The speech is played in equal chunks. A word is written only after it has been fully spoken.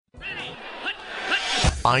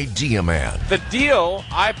Idea Man. The deal,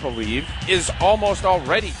 I believe, is almost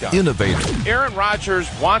already done. Innovator. Aaron Rodgers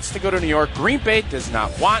wants to go to New York. Green Bay does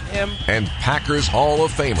not want him. And Packers Hall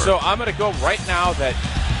of Famer. So I'm going to go right now that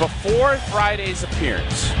before Friday's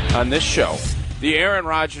appearance on this show, the Aaron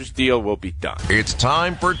Rodgers deal will be done. It's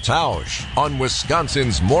time for Tauscher on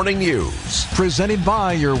Wisconsin's Morning News. Presented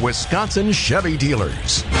by your Wisconsin Chevy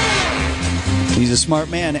dealers. He's a smart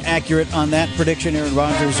man, accurate on that prediction. Aaron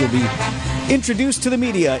Rodgers will be introduced to the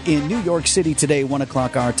media in New York City today, 1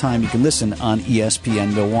 o'clock our time. You can listen on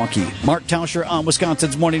ESPN Milwaukee. Mark Tauscher on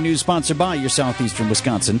Wisconsin's Morning News, sponsored by your Southeastern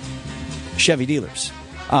Wisconsin Chevy dealers.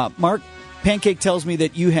 Mark, Pancake tells me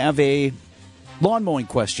that you have a lawn mowing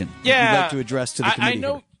question you'd like to address to the committee. I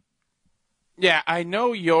know. Yeah, I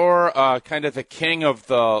know you're kind of the king of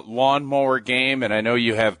the lawnmower game, and I know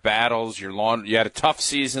you have battles. You had a tough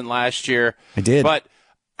season last year. I did, but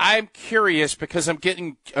I'm curious because I'm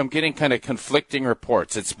getting kind of conflicting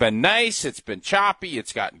reports. It's been nice, it's been choppy,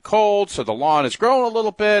 it's gotten cold, so the lawn has grown a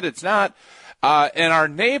little bit. It's not, and our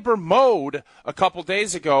neighbor mowed a couple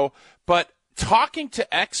days ago. But talking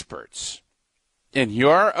to experts, and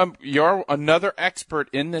you're another expert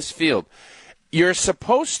in this field. You're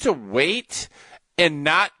supposed to wait and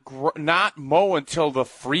not mow until the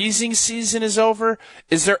freezing season is over.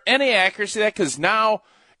 Is there any accuracy to that? Because now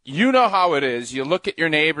you know how it is. You look at your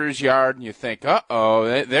neighbor's yard and you think,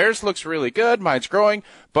 uh-oh, theirs looks really good. Mine's growing.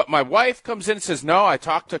 But my wife comes in and says, no, I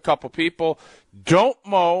talked to a couple people. Don't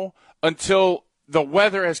mow until the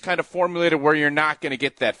weather has kind of formulated where you're not going to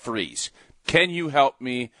get that freeze. Can you help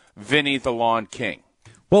me, Vinny the Lawn King?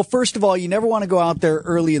 Well, first of all, you never want to go out there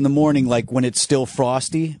early in the morning, like when it's still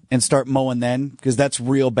frosty, and start mowing then, because that's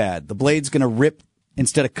real bad. The blade's going to rip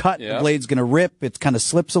instead of cut. Yep. The blade's going to rip. It kind of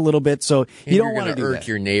slips a little bit, so you don't want to do that. Irk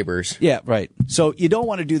your neighbors. Yeah, right. So you don't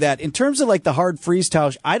want to do that. In terms of like the hard freeze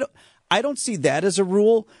towels, I don't see that as a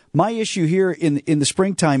rule. My issue here in the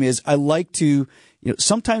springtime is I like to.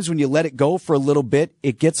 Sometimes when you let it go for a little bit,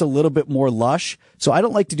 it gets a little bit more lush. So I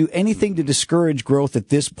don't like to do anything to discourage growth at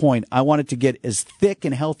this point. I want it to get as thick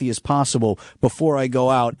and healthy as possible before I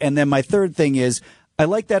go out. And then my third thing is I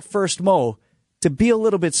like that first mow to be a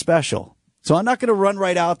little bit special. So I'm not going to run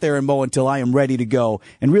right out there and mow until I am ready to go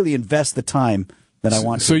and really invest the time that I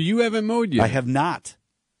want. So you haven't mowed yet? I have not.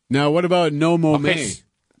 Now, what about no mow May?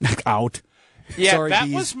 Out. Yeah, Sorry, that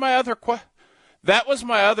bees. was my other question. That was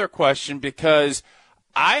my other question because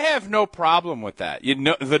I have no problem with that.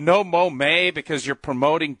 The no mow May because you're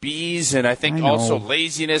promoting bees and I think also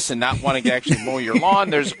laziness and not wanting to actually mow your lawn.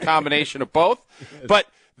 There's a combination of both. But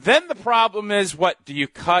then the problem is, what do you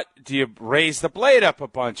cut? Do you raise the blade up a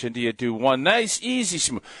bunch and do you do one nice, easy,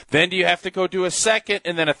 smooth? Then do you have to go do a second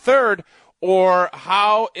and then a third? Or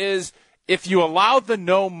how is... If you allow the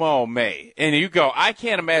no mow May, and you go, I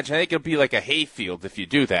can't imagine, I think it'll be like a hayfield if you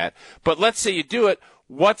do that. But let's say you do it,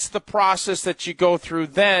 what's the process that you go through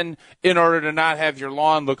then in order to not have your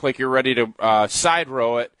lawn look like you're ready to side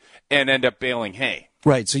row it and end up baling hay?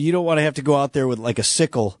 Right, so you don't want to have to go out there with like a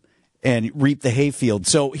sickle and reap the hayfield.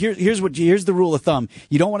 So here's the rule of thumb.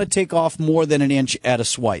 You don't want to take off more than an inch at a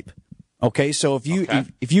swipe. Okay, so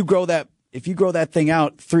if you grow that thing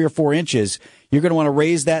out 3 or 4 inches, you're going to want to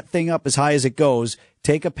raise that thing up as high as it goes,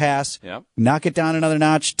 take a pass, knock it down another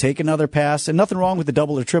notch, take another pass, and nothing wrong with the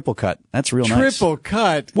double or triple cut. That's real nice. Triple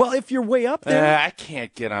cut? Well, if you're way up there. I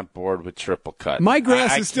can't get on board with triple cut. My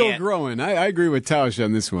grass is still growing. I agree with Tausch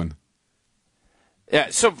on this one. Yeah,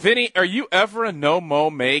 so Vinny, are you ever a no mow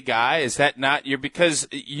May guy? Is that not your, because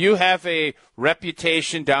you have a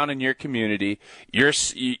reputation down in your community.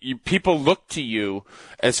 People look to you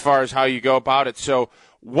as far as how you go about it. So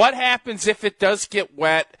what happens if it does get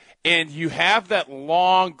wet and you have that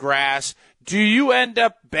long grass? Do you end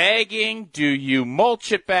up bagging? Do you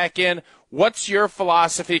mulch it back in? What's your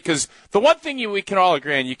philosophy? Because the one thing we can all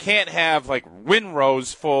agree on, you can't have like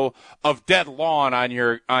windrows full of dead lawn on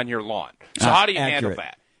your lawn. So how do you handle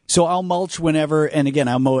that? So I'll mulch whenever, and again,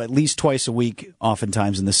 I'll mow at least twice a week,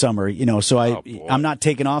 oftentimes in the summer. So I'm not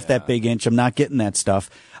taking off that big inch. I'm not getting that stuff.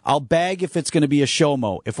 I'll bag if it's going to be a show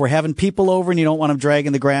mow. If we're having people over and you don't want them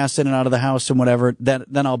dragging the grass in and out of the house and whatever, then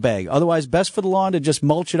I'll bag. Otherwise, best for the lawn to just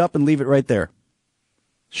mulch it up and leave it right there.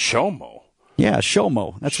 Show mow? Yeah, show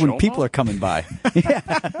mow. That's when people are coming by. Yeah.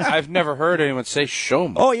 I've never heard anyone say show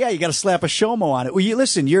mow. Oh, yeah, you got to slap a show mow on it. Well,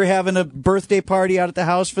 listen, you're having a birthday party out at the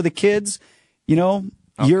house for the kids,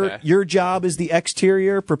 Your job is the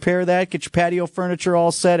exterior. Prepare that. Get your patio furniture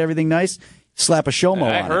all set. Everything nice. Slap a show mow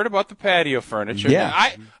on it. I heard about the patio furniture.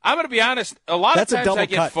 Yeah. I'm going to be honest. A lot of times I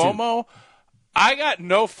get FOMO. I got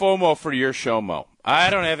no FOMO for your show mow.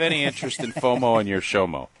 I don't have any interest in FOMO in your show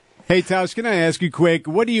mow. Hey, Tausch, can I ask you quick,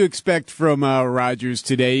 what do you expect from Rodgers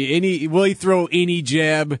today? Will he throw any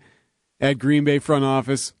jab at Green Bay front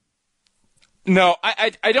office? No,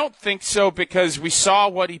 I don't think so, because we saw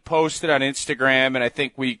what he posted on Instagram, and I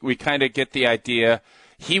think we kind of get the idea.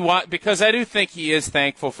 Because I do think he is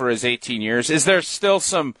thankful for his 18 years. Is there still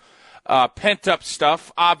some pent-up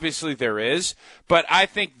stuff? Obviously there is, but I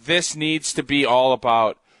think this needs to be all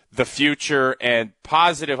about the future and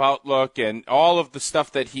positive outlook and all of the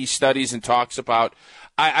stuff that he studies and talks about.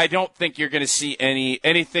 I don't think you're going to see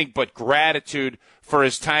anything but gratitude for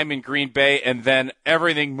his time in Green Bay and then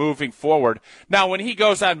everything moving forward. Now, when he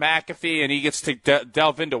goes on McAfee and he gets to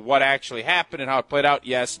delve into what actually happened and how it played out,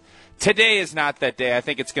 yes, today is not that day. I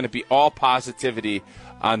think it's going to be all positivity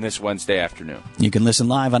on this Wednesday afternoon. You can listen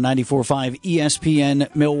live on 94.5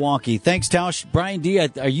 ESPN Milwaukee. Thanks, Tausch. Brian D.,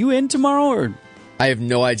 are you in tomorrow? Or I have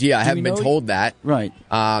no idea. I haven't been told that. Right.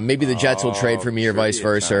 Maybe the Jets will trade for me or vice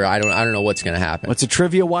versa. I don't know what's going to happen. What's a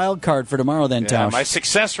trivia wild card for tomorrow then, Tausch? My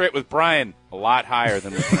success rate with Brian, a lot higher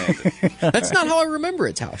than with Landon. That's not how I remember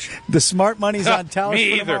it, Tausch. The smart money's on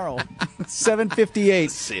Tausch for tomorrow.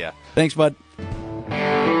 7:58. See ya. Thanks, bud.